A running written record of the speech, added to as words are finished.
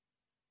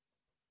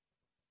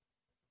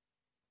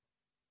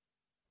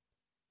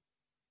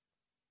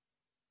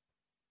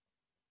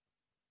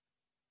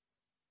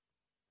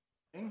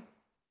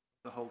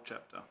the whole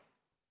chapter.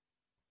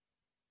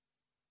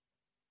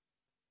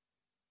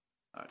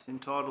 It's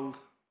entitled,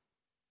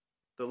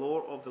 "The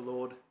Law of the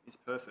Lord is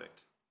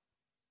Perfect."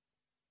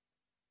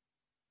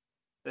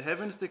 The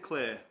heavens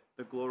declare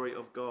the glory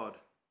of God,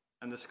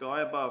 and the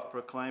sky above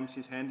proclaims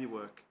his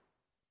handiwork.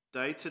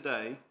 Day to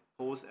day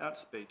pours out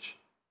speech,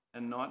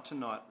 and night to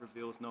night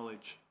reveals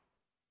knowledge.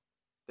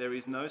 There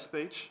is no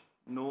speech,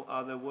 nor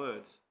are there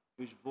words,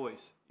 whose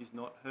voice is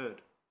not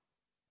heard.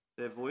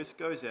 Their voice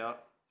goes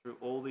out through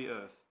all the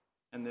earth,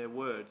 and their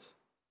words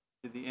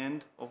to the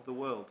end of the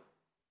world.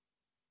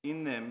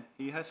 In them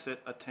he has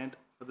set a tent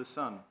for the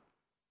sun,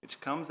 which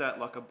comes out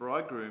like a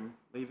bridegroom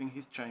leaving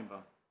his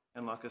chamber,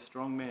 and like a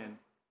strong man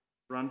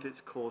runs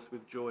its course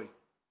with joy.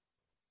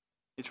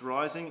 Its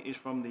rising is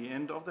from the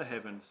end of the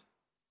heavens,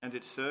 and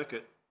its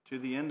circuit to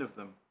the end of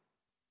them,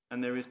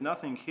 and there is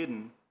nothing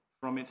hidden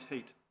from its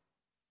heat.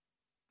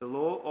 The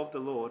law of the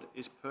Lord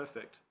is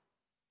perfect,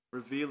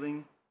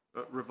 reviving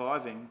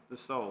the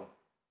soul,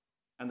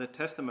 and the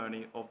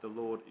testimony of the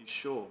Lord is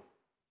sure,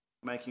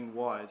 making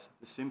wise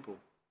the simple.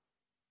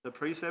 The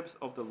precepts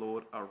of the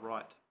Lord are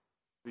right,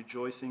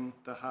 rejoicing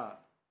the heart.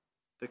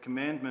 The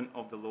commandment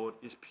of the Lord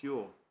is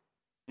pure,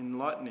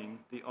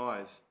 enlightening the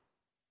eyes.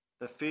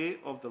 The fear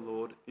of the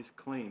Lord is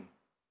clean,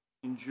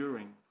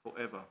 enduring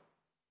forever.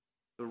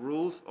 The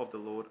rules of the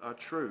Lord are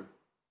true,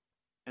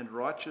 and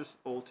righteous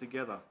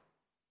altogether.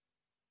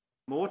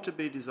 More to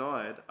be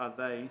desired are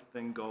they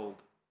than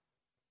gold,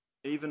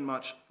 even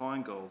much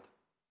fine gold,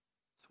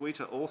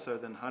 sweeter also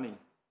than honey,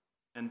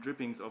 and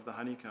drippings of the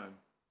honeycomb.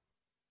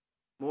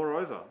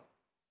 Moreover,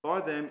 by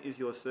them is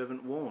your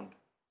servant warned.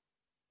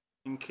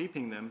 In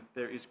keeping them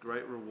there is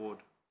great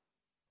reward.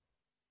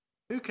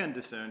 Who can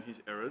discern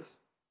his errors?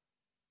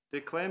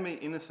 Declare me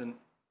innocent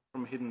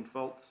from hidden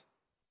faults.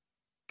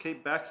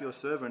 Keep back your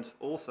servants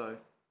also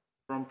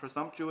from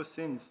presumptuous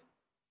sins.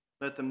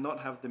 Let them not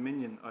have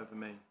dominion over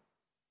me.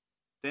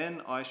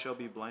 Then I shall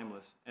be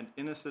blameless and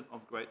innocent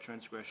of great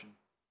transgression.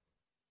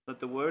 Let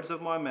the words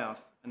of my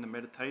mouth and the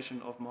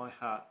meditation of my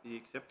heart be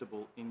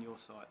acceptable in your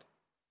sight,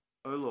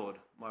 O Lord,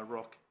 my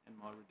rock and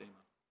my redeemer.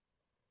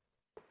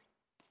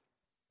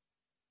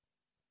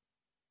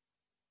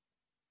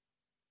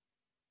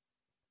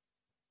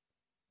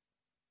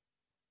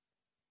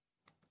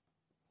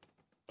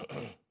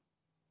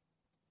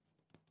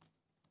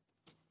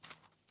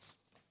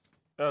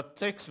 Our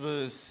text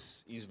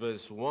verse is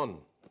verse 1.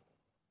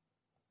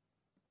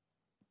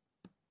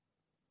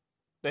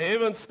 The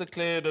heavens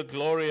declare the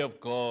glory of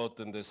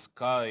God, and the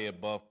sky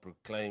above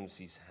proclaims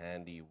his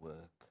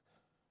handiwork.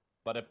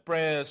 But a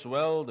prayer as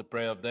well, the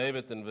prayer of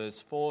David in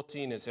verse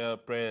 14 is our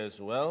prayer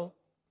as well.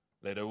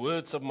 Let the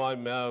words of my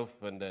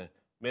mouth and the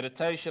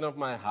meditation of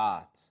my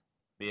heart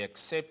be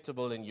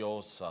acceptable in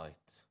your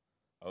sight,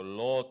 O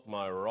Lord,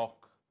 my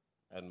rock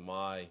and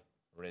my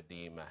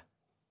redeemer.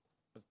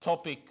 The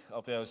topic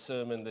of our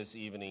sermon this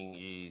evening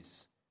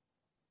is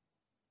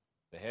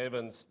the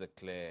heavens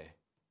declare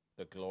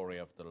the glory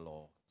of the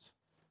Lord.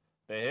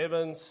 The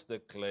heavens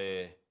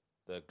declare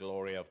the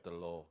glory of the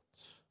Lord.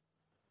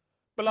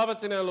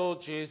 Beloved in our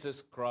Lord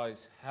Jesus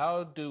Christ,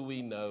 how do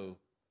we know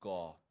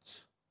God?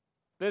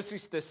 This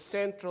is the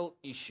central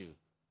issue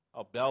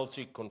of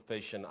Belgic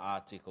Confession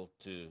Article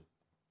 2.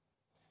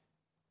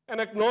 An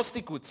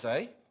agnostic would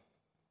say,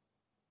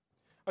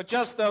 I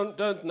just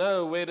don't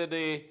know whether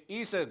there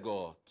is a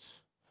God.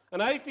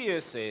 An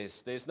atheist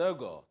says there's no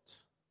God.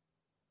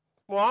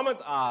 Muhammad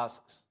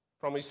asks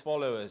from his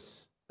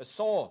followers a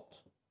sword.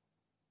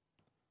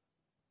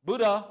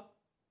 Buddha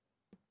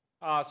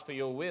asks for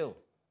your will.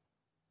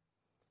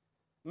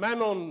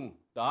 Mammon,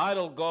 the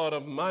idol god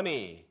of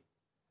money,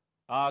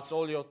 asks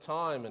all your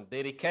time and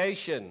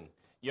dedication,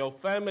 your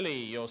family,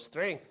 your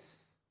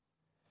strength.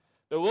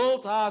 The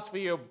world asks for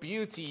your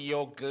beauty,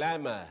 your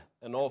glamour,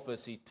 and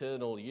offers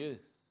eternal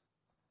youth.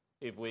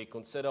 If we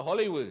consider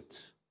Hollywood,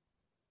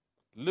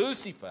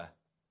 Lucifer,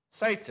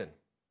 Satan,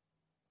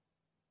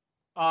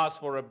 asks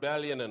for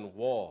rebellion and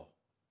war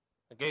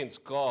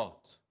against God,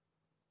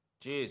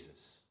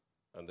 Jesus,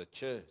 and the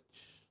church.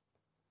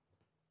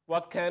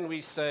 What can we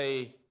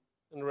say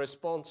in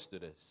response to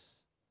this?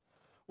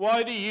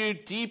 Why do you,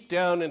 deep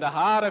down in the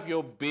heart of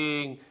your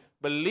being,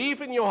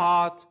 believe in your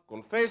heart,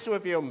 confess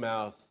with your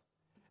mouth,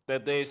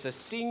 that there is a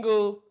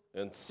single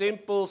and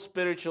simple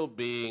spiritual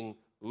being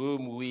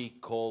whom we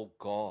call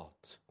God,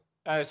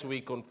 as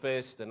we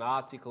confessed in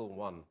Article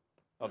 1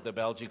 of the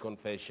Belgic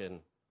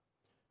Confession?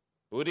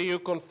 Who do you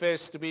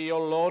confess to be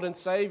your Lord and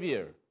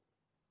Savior?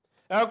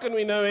 How can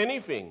we know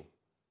anything?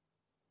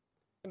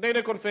 And then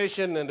the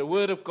confession and the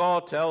Word of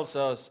God tells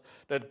us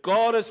that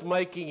God is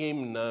making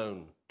him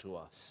known to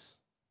us.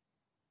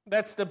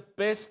 That's the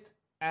best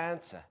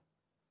answer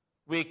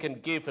we can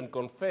give and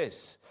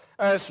confess,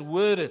 as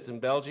worded in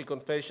Belgic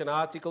Confession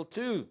Article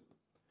 2.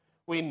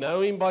 We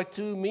know him by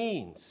two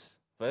means.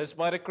 First,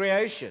 by the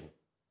creation,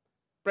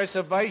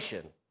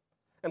 preservation,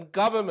 and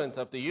government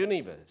of the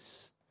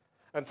universe.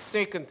 And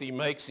second, he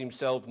makes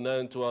himself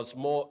known to us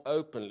more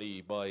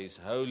openly by his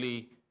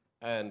holy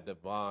and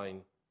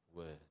divine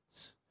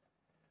words.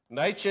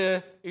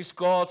 Nature is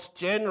God's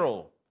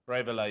general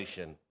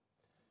revelation.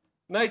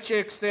 Nature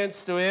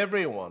extends to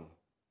everyone.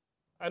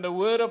 And the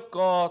Word of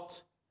God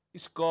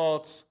is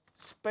God's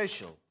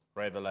special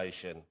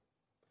revelation.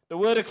 The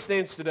Word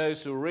extends to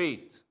those who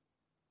read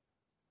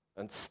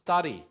and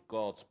study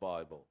God's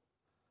Bible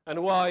and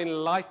who are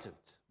enlightened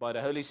by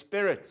the Holy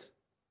Spirit.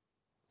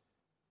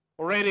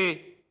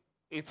 Already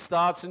it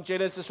starts in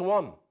Genesis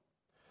 1.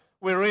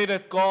 We read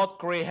that God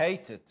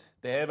created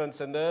the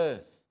heavens and the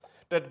earth,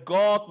 that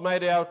God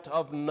made out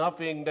of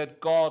nothing,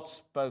 that God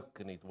spoke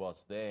and it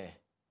was there.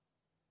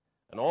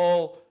 And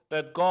all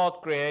that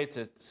God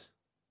created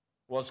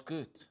was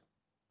good.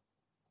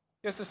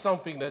 This is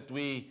something that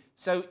we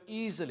so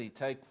easily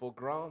take for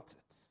granted.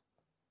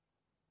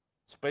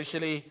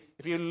 Especially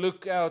if you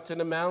look out in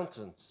the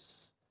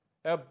mountains,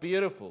 how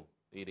beautiful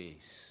it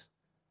is.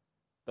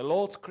 The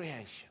Lord's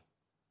creation.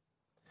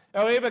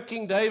 However,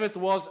 King David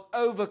was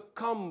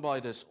overcome by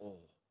this awe.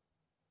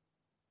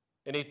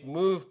 And it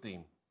moved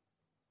him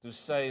to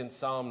say in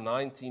Psalm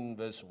 19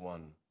 verse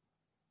 1,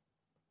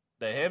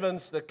 "The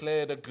heavens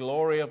declare the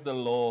glory of the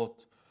Lord,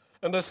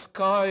 and the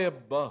sky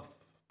above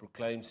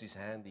proclaims his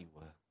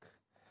handiwork."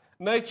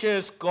 Nature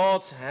is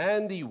God's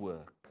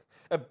handiwork,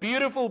 a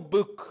beautiful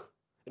book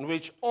in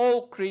which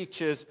all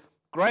creatures,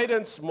 great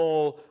and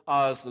small,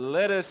 are as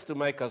letters to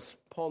make us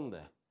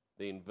ponder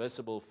the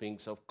invisible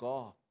things of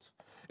God.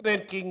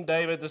 Then King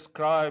David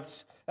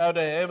describes how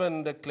the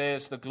heaven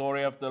declares the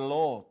glory of the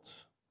Lord.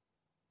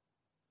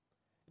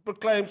 It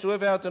proclaims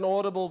without an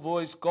audible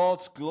voice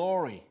God's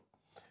glory.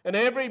 And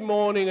every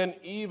morning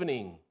and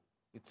evening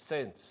it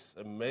sends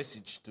a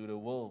message to the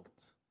world.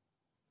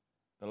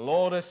 The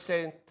Lord has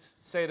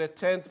set a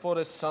tent for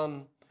the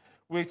sun,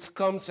 which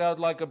comes out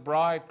like a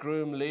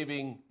bridegroom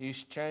leaving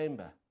his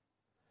chamber.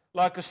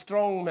 Like a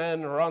strong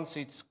man runs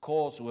its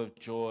course with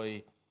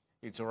joy.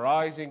 It's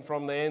rising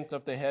from the end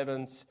of the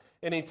heavens,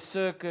 and it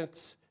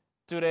circuits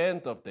to the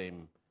end of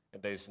them,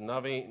 and there's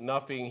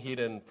nothing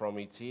hidden from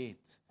its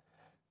heat.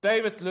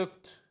 David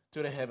looked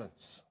to the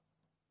heavens.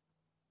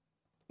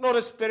 Not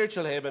a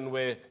spiritual heaven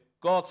where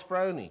God's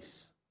throne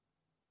is,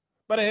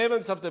 but the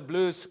heavens of the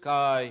blue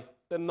sky,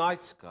 the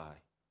night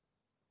sky.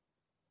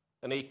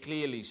 And he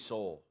clearly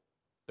saw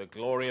the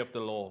glory of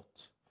the Lord.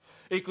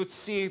 He could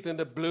see it in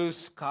the blue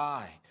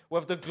sky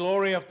with the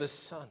glory of the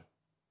sun.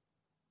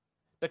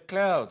 The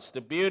clouds,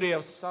 the beauty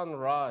of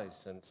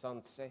sunrise and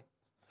sunset.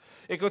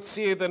 He could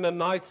see it in the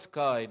night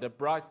sky, the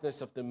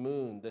brightness of the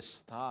moon, the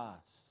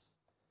stars,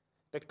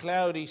 the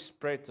cloudy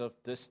spread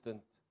of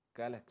distant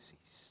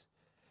galaxies.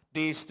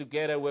 These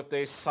together with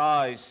their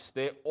size,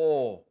 their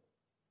awe,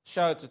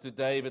 shouted to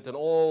David and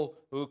all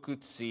who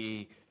could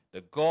see,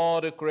 the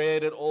God who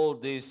created all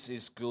this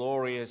is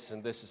glorious,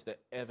 and this is the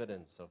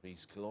evidence of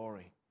his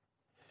glory.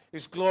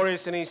 He's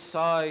glorious in his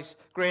size,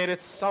 created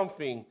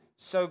something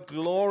so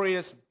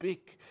glorious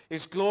big.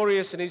 He's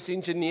glorious in his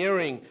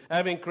engineering,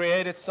 having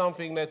created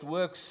something that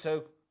works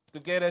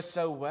together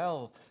so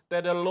well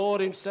that the Lord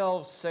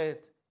himself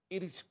said,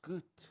 it is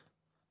good.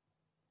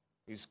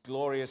 He's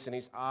glorious in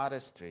his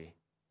artistry,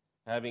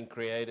 having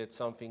created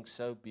something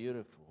so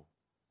beautiful.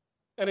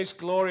 And he's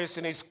glorious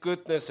in his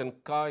goodness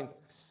and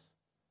kindness,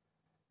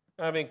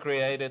 having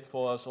created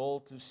for us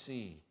all to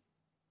see.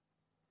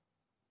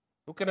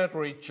 Who cannot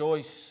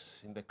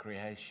rejoice in the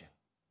creation?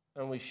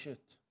 And we should,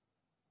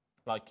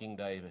 like King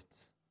David.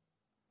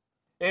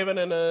 Heaven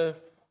and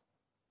earth,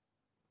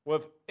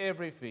 with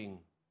everything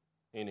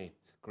in it,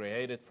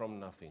 created from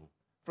nothing,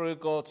 through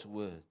God's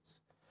words.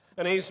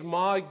 And he's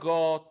my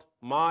God,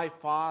 my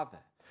Father.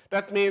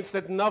 That means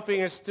that nothing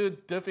is too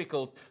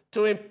difficult,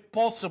 too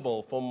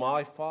impossible for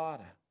my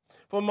Father.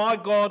 For my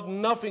God,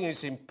 nothing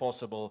is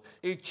impossible.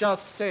 He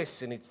just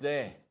says, and it's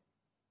there.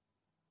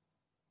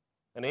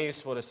 And he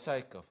is for the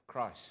sake of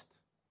Christ,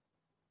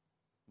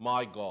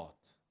 my God,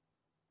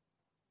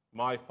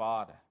 my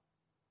Father.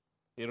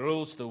 He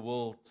rules the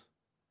world.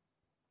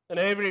 And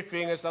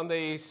everything is under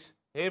his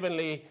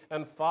heavenly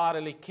and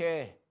fatherly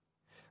care.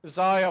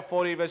 Isaiah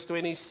 40 verse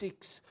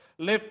 26.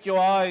 Lift your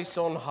eyes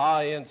on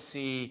high and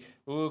see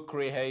who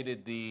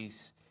created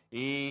these.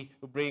 He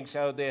who brings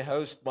out their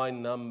host by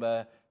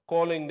number,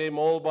 calling them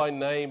all by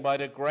name by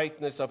the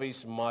greatness of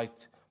his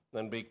might,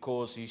 and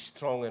because he's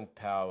strong in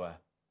power,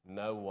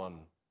 no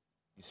one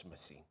is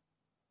missing.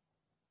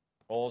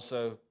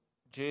 Also,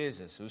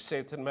 Jesus, who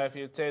said in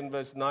Matthew 10,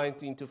 verse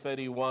 19 to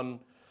 31,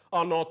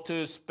 are not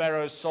 2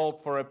 sparrows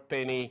sold for a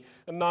penny,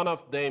 and none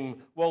of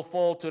them will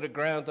fall to the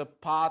ground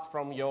apart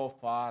from your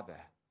Father.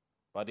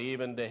 But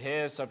even the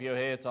hairs of your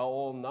head are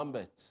all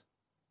numbered.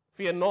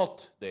 Fear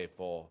not,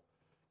 therefore,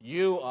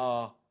 you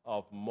are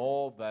of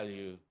more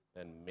value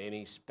than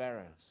many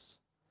sparrows.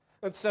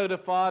 And so the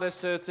Father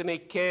certainly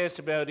cares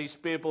about his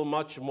people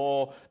much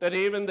more, that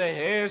even the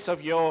hairs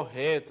of your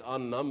head are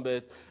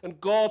numbered. And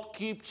God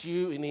keeps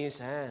you in his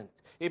hand.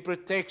 He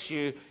protects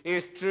you. He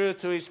is true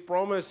to his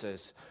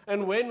promises.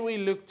 And when we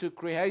look to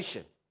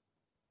creation,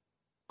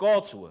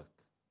 God's work,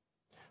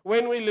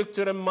 when we look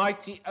to the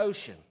mighty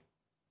ocean,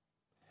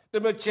 the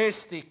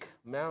majestic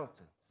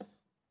mountains,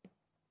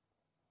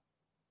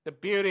 the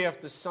beauty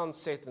of the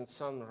sunset and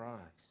sunrise,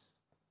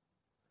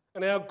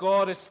 and how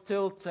God is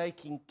still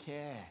taking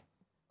care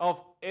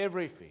of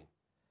everything,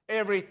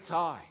 every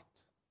tide,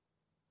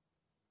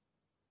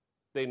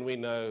 then we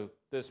know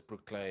this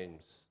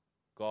proclaims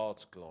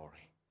God's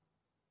glory,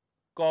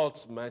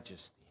 God's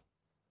majesty,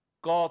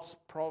 God's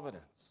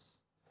providence.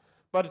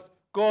 But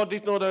God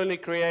did not only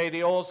create,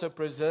 He also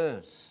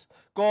preserves.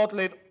 God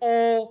let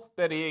all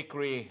that He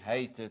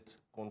created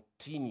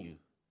continue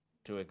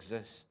to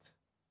exist.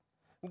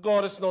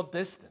 God is not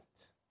distant.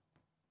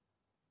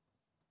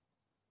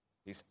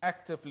 He's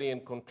actively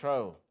in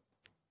control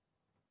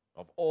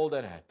of all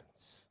that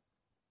happens.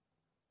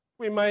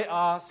 We may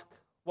ask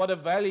what the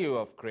value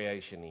of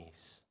creation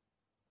is.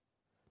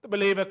 The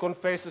believer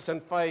confesses in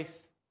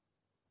faith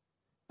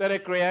that a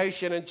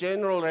creation and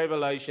general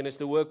revelation is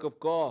the work of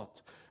God.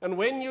 And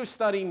when you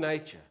study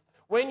nature,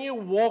 when you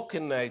walk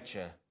in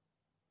nature,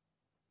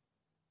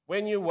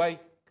 when you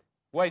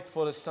wait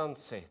for the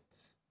sunset,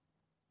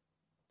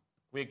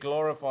 we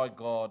glorify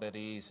God that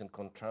He is in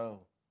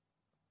control.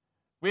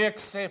 We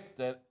accept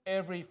that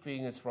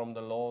everything is from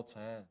the Lord's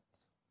hand.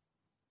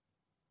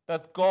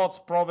 That God's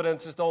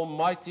providence is the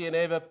almighty and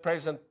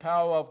ever-present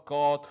power of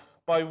God,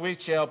 by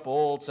which He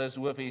upholds as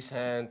with His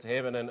hand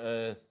heaven and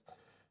earth,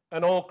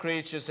 and all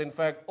creatures, in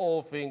fact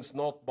all things,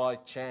 not by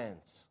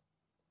chance,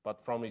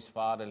 but from His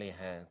fatherly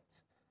hand.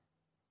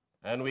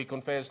 And we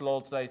confess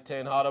Lord's Day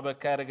 10, Heidelberg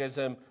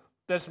Catechism,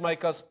 this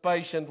makes us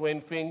patient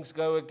when things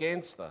go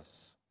against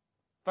us,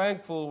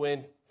 thankful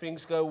when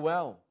things go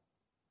well.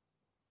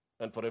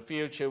 And for the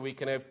future, we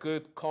can have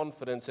good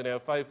confidence in our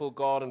faithful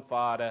God and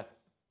Father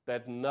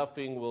that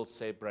nothing will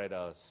separate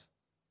us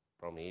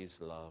from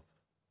His love.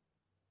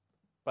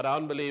 But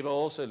unbelievers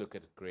also look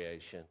at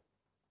creation,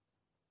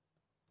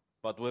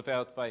 but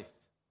without faith.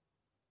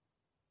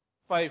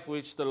 Faith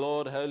which the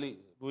Lord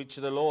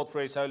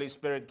for His Holy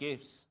Spirit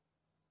gives.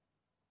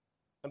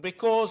 And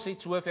because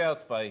it's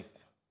without faith,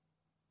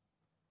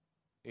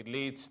 it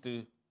leads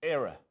to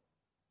error,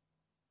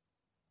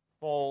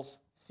 false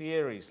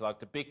theories like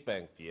the Big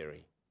Bang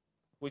Theory,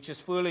 which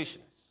is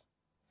foolishness,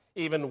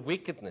 even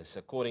wickedness,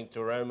 according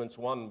to Romans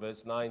 1,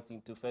 verse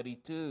 19 to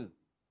 32.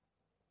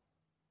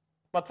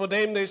 But for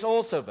them there's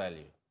also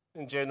value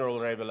in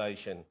general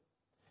revelation,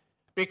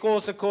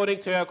 because according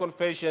to our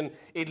confession,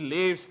 it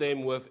leaves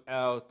them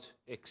without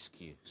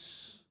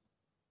excuse.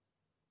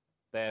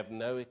 They have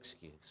no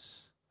excuse.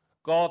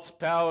 God's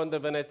power and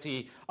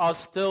divinity are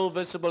still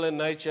visible in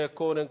nature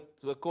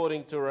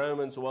according to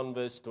Romans 1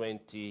 verse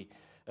 20.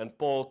 And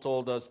Paul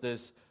told us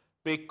this,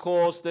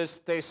 because this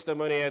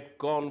testimony had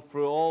gone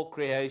through all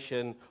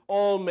creation,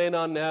 all men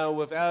are now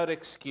without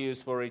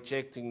excuse for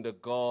rejecting the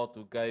God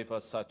who gave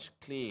us such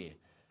clear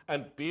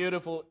and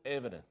beautiful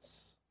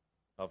evidence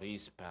of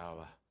His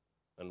power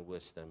and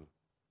wisdom.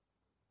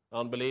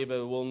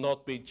 Unbeliever will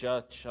not be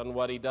judged on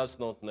what he does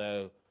not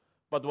know,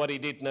 but what he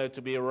did know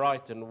to be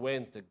right, and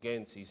went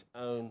against his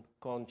own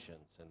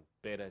conscience and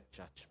better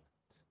judgment.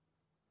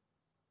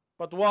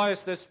 But why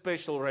is this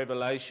special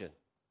revelation?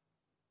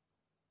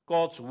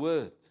 God's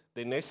word,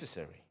 they're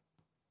necessary.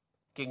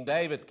 King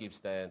David gives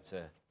the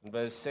answer in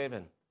verse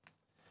 7.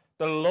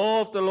 The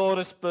law of the Lord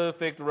is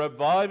perfect,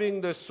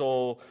 reviving the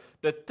soul.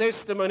 The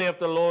testimony of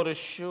the Lord is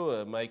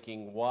sure,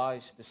 making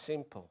wise the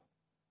simple.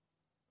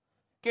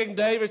 King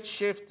David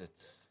shifted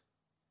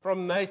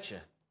from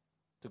nature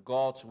to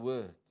God's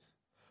word.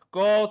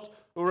 God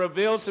who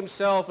reveals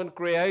Himself in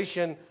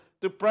creation,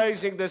 to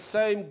praising the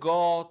same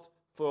God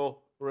for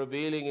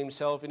revealing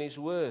Himself in His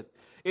word.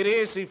 It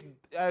is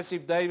as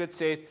if David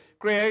said,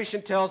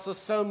 creation tells us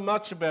so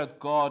much about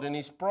God and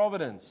His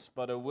providence,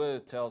 but a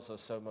word tells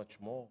us so much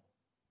more.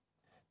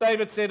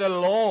 David said a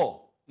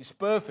law is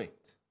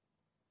perfect.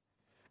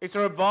 It's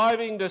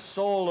reviving the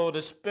soul or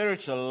the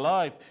spiritual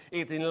life.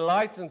 It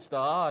enlightens the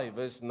eye,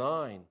 verse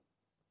 9.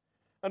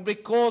 And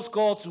because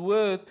God's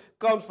word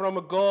comes from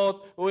a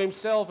God who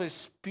Himself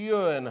is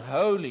pure and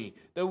holy,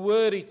 the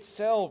word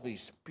itself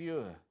is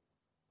pure,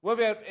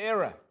 without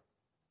error.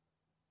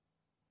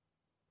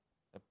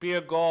 A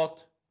pure God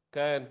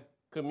can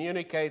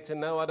communicate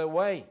in no other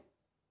way.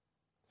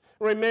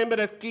 Remember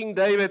that King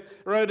David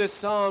wrote a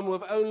psalm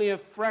with only a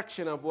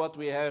fraction of what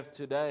we have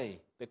today,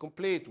 the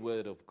complete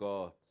word of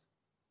God.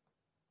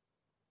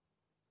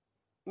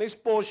 This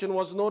portion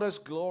was not as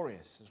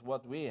glorious as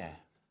what we have.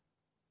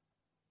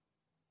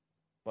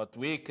 But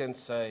we can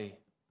say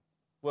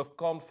with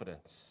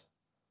confidence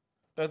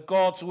that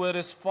God's word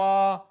is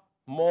far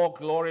more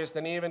glorious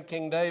than even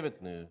King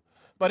David knew.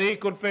 But he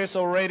confessed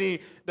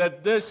already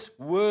that this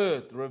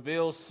word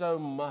reveals so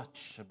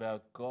much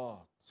about God,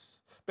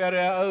 about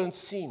our own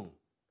sin,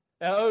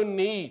 our own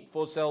need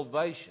for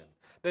salvation,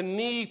 the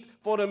need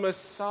for the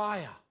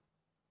Messiah.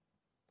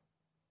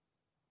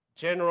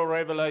 General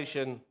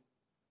revelation,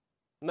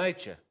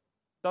 nature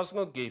does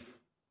not give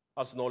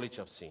us knowledge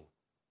of sin.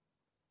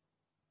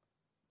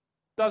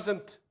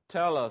 Doesn't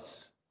tell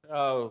us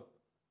how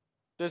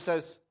this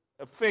has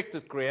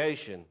affected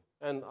creation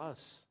and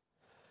us.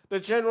 The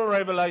general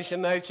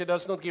revelation, nature,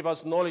 does not give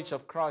us knowledge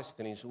of Christ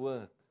and His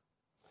work.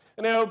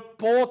 And how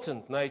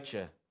important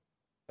nature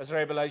as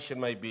revelation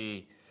may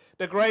be,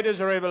 the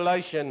greatest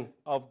revelation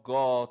of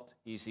God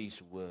is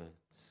His Word.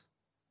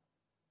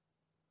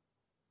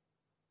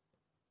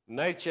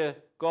 Nature,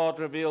 God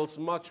reveals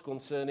much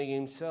concerning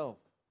Himself,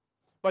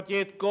 but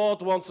yet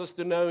God wants us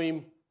to know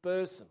Him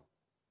personally.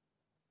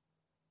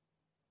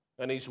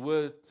 And His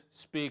Word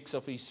speaks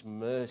of His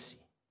mercy,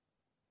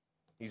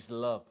 His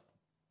love,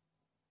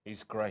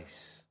 His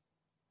grace.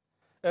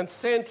 And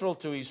central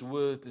to His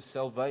Word is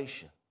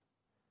salvation.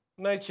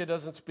 Nature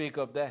doesn't speak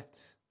of that.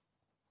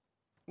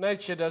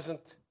 Nature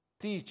doesn't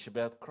teach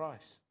about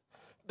Christ.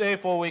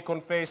 Therefore, we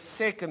confess,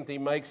 second, He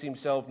makes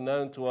Himself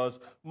known to us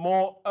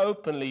more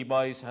openly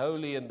by His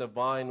holy and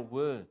divine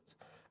Word,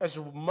 as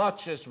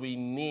much as we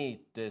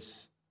need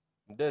this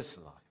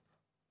life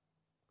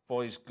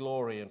for His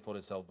glory and for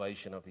the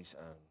salvation of His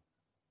own.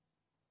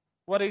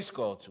 What is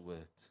God's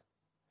Word?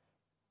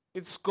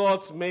 It's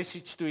God's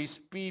message to His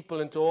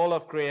people and to all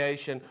of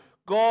creation.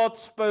 God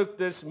spoke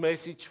this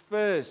message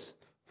first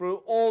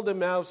through all the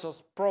mouths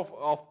of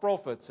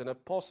prophets and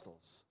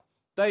apostles.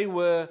 They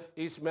were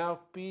His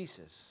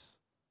mouthpieces,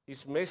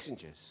 His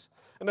messengers.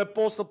 And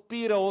Apostle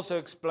Peter also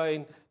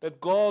explained that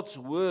God's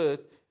Word,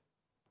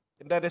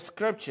 and that the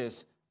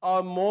Scriptures are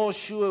a more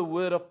sure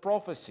word of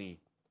prophecy,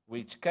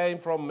 which came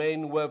from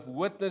men who have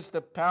witnessed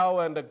the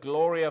power and the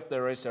glory of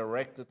the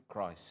resurrected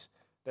Christ.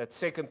 That's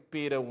 2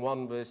 Peter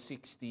 1, verse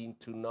 16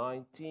 to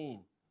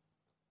 19.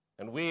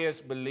 And we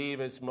as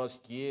believers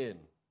must yearn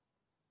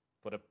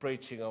for the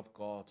preaching of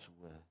God's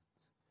Word,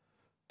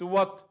 to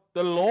what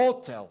the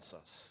Lord tells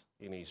us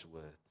in His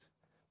Word.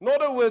 Not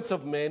the words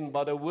of men,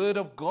 but the Word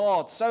of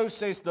God. So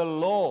says the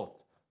Lord,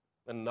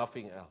 and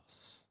nothing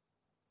else.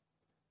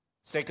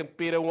 2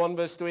 Peter 1,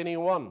 verse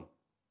 21.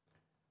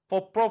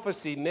 For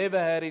prophecy never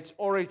had its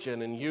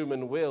origin in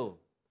human will,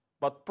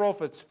 but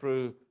prophets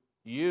through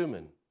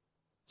human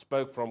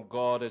spoke from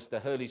God as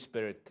the Holy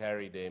Spirit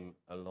carried them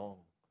along.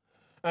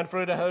 And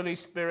through the Holy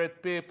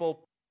Spirit,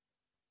 people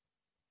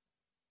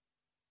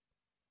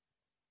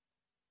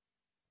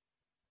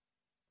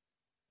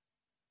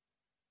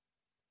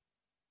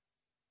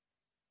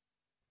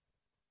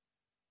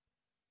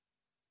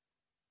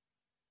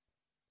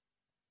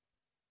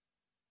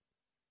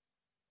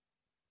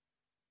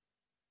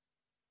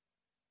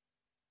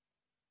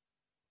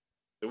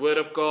the Word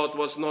of God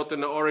was not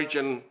an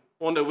origin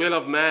on the will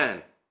of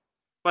man,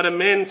 but a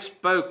man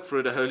spoke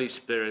through the Holy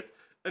Spirit.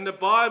 And the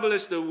Bible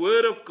is the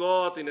Word of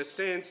God in a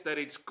sense that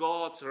it's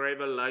God's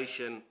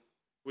revelation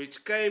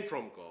which came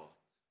from God,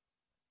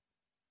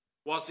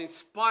 was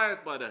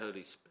inspired by the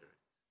Holy Spirit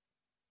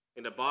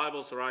in the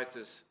Bible's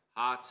writers'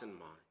 hearts and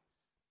minds.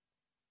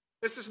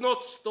 This is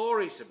not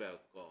stories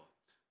about God.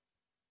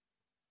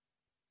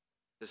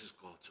 This is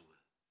God's Word.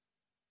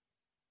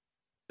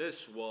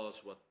 This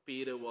was what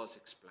Peter was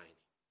explaining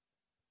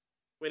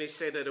when he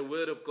said that the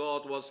Word of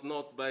God was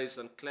not based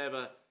on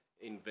clever,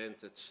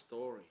 invented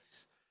stories.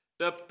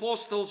 The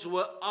apostles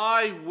were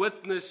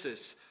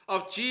eyewitnesses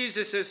of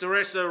Jesus'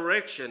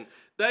 resurrection.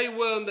 They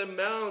were on the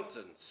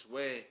mountains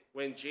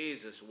when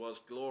Jesus was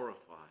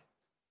glorified.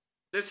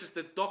 This is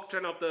the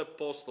doctrine of the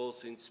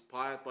apostles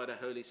inspired by the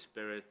Holy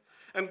Spirit.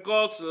 And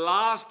God's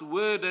last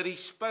word that He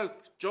spoke,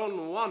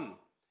 John 1,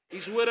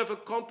 His word of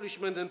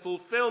accomplishment and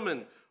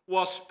fulfillment,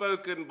 was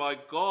spoken by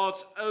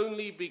God's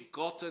only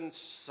begotten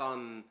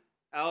Son,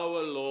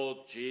 our Lord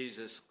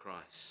Jesus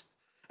Christ.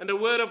 And the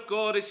Word of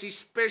God is His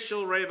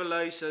special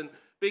revelation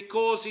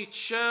because it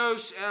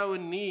shows our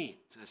need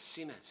as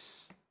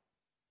sinners,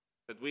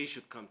 that we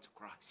should come to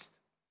Christ,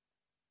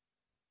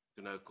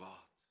 to know God.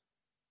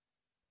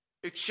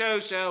 It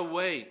shows our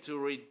way to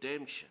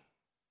redemption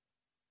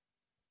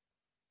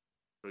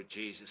through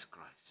Jesus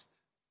Christ.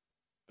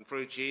 And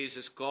through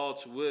Jesus,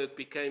 God's Word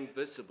became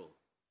visible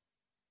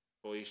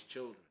for His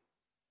children.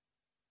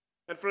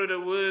 And through the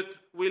Word,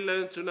 we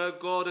learn to know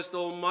God as the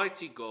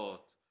Almighty God,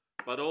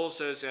 but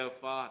also as our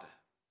Father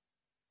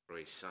through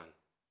His Son.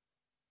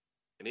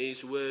 In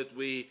His Word,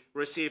 we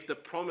receive the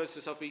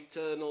promises of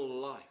eternal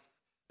life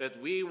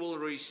that we will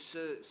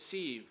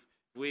receive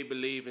if we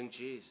believe in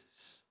Jesus.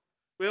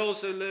 We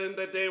also learn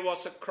that there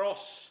was a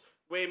cross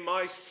where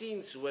my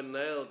sins were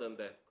nailed on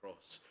that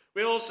cross.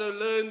 We also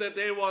learn that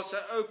there was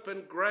an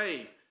open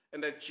grave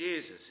and that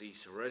Jesus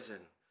is risen.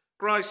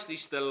 Christ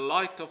is the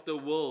light of the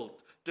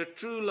world, the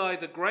true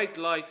light, the great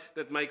light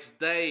that makes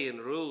day and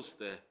rules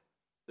the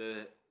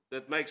day.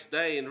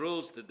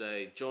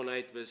 John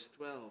 8 verse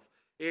 12.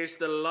 He is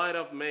the light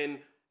of men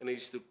and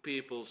is to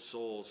people's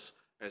souls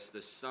as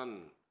the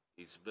sun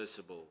is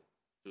visible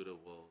to the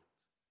world.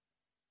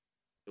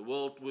 The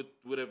world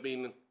would have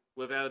been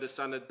without the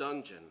sun a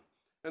dungeon,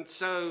 and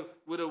so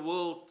would the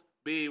world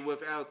be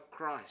without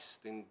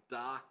Christ in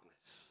darkness.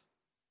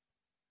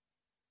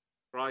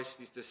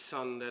 Christ is the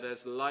sun that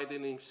has light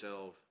in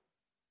Himself.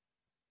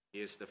 He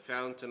is the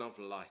fountain of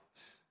light.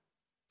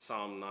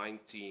 Psalm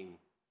 19,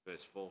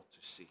 verse 4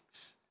 to 6.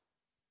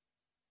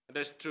 And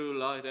as true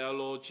light, our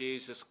Lord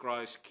Jesus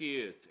Christ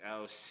cured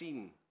our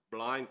sin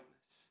blindness,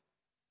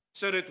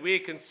 so that we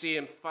can see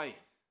in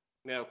faith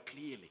now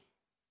clearly.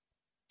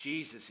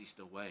 Jesus is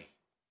the way.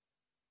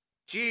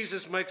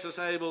 Jesus makes us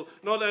able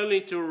not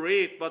only to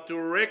read, but to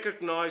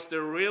recognize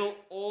the real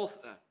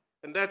author,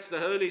 and that's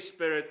the Holy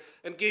Spirit,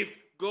 and give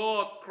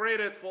God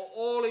credit for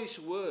all his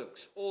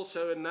works,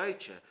 also in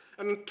nature.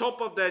 And on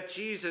top of that,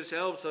 Jesus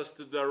helps us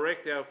to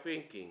direct our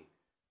thinking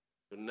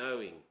to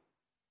knowing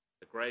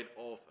the great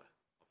author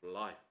of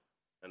life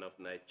and of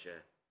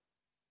nature.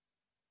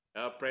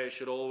 Our prayer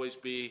should always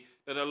be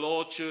that the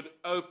Lord should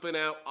open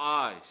our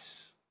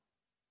eyes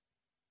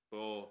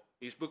for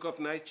his book of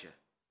nature,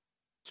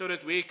 so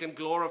that we can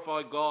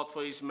glorify God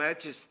for his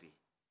majesty.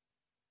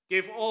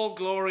 Give all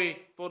glory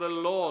for the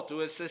Lord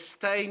who is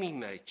sustaining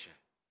nature,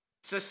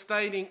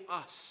 sustaining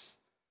us,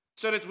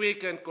 so that we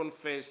can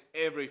confess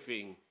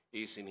everything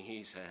is in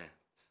his hands.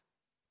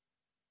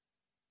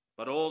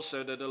 But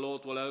also that the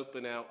Lord will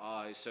open our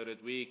eyes so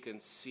that we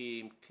can see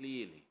him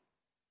clearly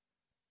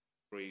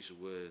through his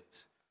word,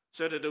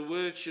 so that the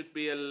word should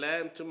be a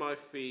lamp to my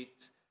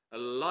feet, a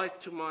light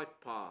to my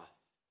path,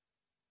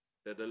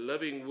 that the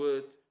living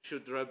word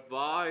should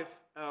revive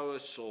our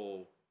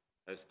soul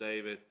as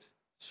David's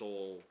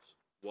soul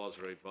was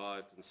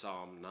revived in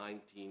Psalm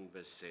 19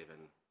 verse 7.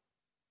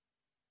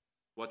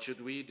 What should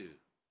we do?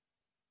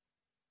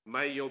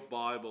 May your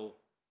Bible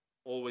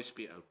always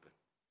be open.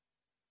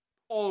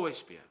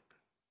 Always be open.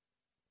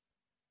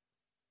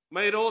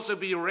 May it also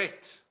be read.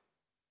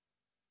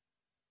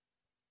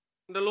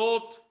 The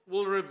Lord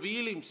will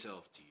reveal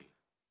himself to you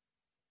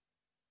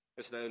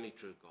as the only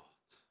true God.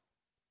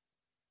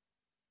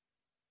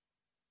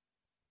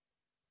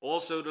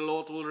 Also, the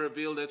Lord will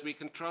reveal that we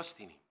can trust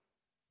in him,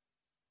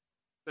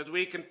 that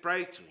we can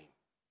pray to him.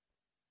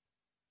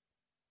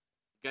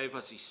 He gave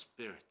us his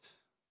Spirit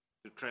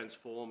to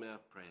transform our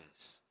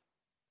prayers.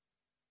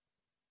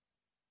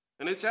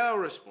 And it's our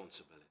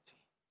responsibility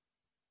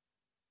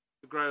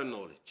to grow in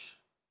knowledge,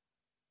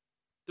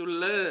 to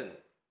learn,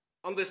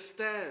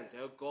 understand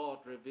how God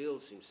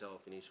reveals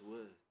himself in his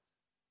word.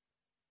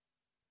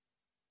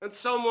 And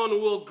someone who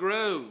will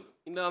grow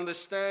in the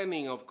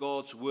understanding of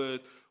God's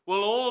word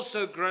will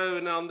also grow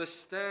in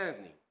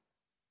understanding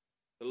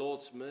the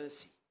Lord's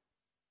mercy.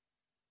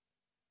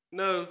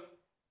 Know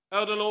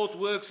how the Lord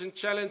works in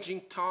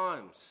challenging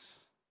times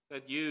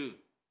that you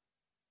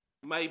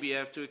maybe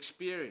have to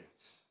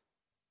experience.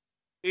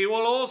 He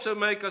will also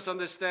make us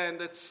understand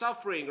that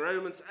suffering,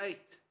 Romans 8,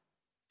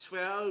 is for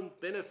our own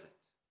benefit.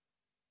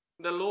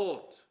 The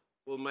Lord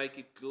will make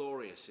it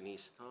glorious in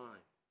his time.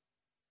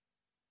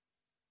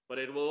 But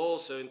it will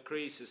also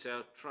increase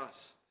our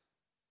trust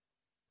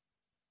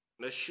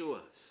and assure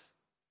us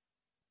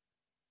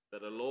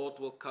that the Lord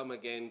will come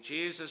again,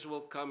 Jesus will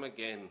come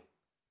again,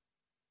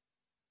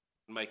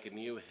 and make a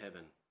new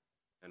heaven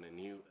and a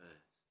new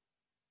earth.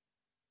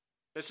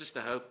 This is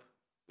the hope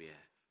we have.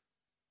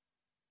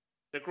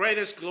 The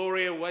greatest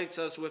glory awaits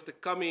us with the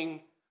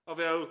coming of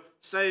our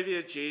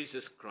Savior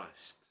Jesus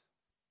Christ.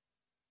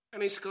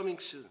 And he's coming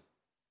soon.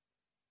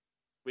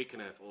 We can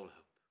have all hope.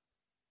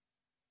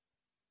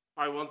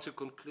 I want to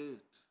conclude.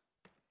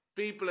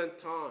 People and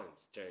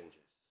times changes.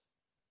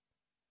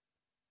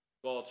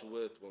 God's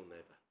word will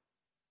never.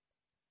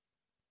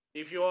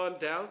 If you are in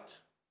doubt,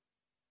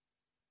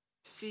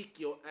 seek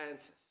your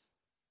answers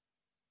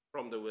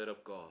from the word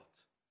of God.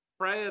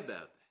 Pray about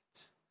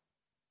that.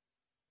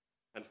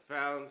 And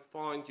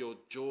find your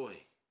joy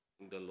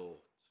in the Lord.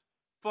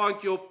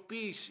 Find your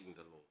peace in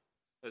the Lord,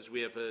 as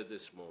we have heard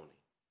this morning.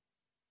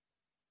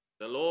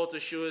 The Lord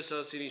assures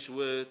us in his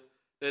word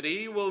that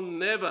he will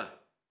never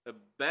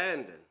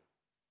abandon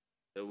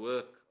the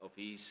work of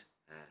his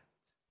hand.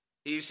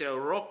 He is our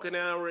rock and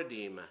our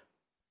redeemer.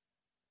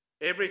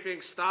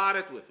 Everything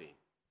started with him.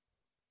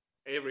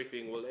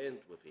 Everything will end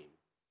with him.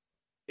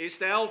 He's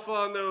the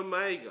Alpha and the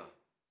Omega.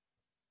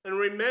 And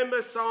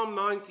remember Psalm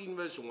 19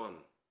 verse 1.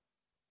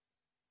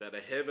 That the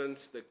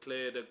heavens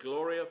declare the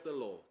glory of the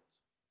Lord.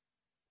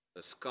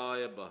 The sky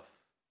above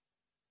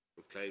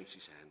proclaims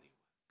his handiwork.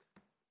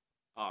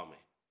 Amen.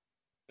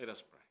 Let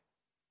us pray.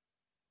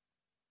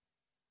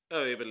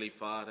 Oh, Heavenly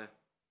Father,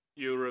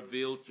 you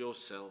revealed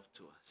yourself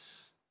to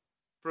us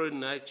through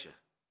nature,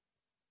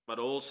 but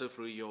also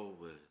through your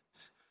word.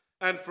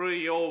 And through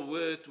your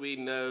word we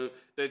know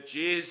that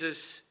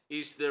Jesus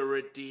is the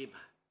Redeemer.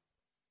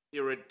 He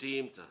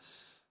redeemed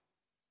us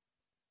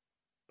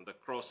on the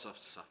cross of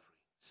sufferings,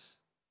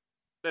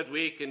 that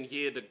we can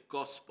hear the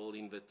gospel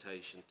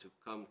invitation to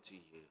come to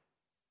you.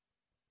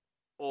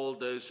 All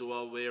those who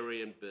are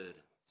weary and burdened,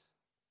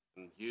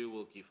 and you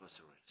will give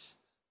us rest.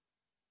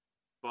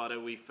 Father,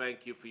 we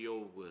thank you for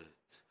your word.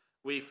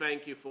 We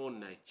thank you for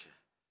nature.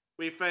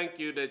 We thank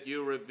you that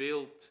you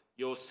revealed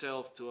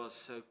yourself to us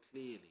so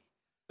clearly,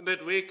 and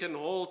that we can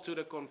hold to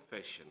the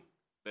confession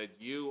that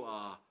you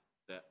are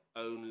the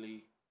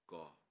only God.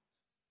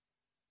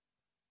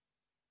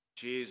 In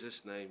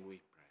Jesus' name we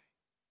pray.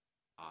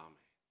 Amen.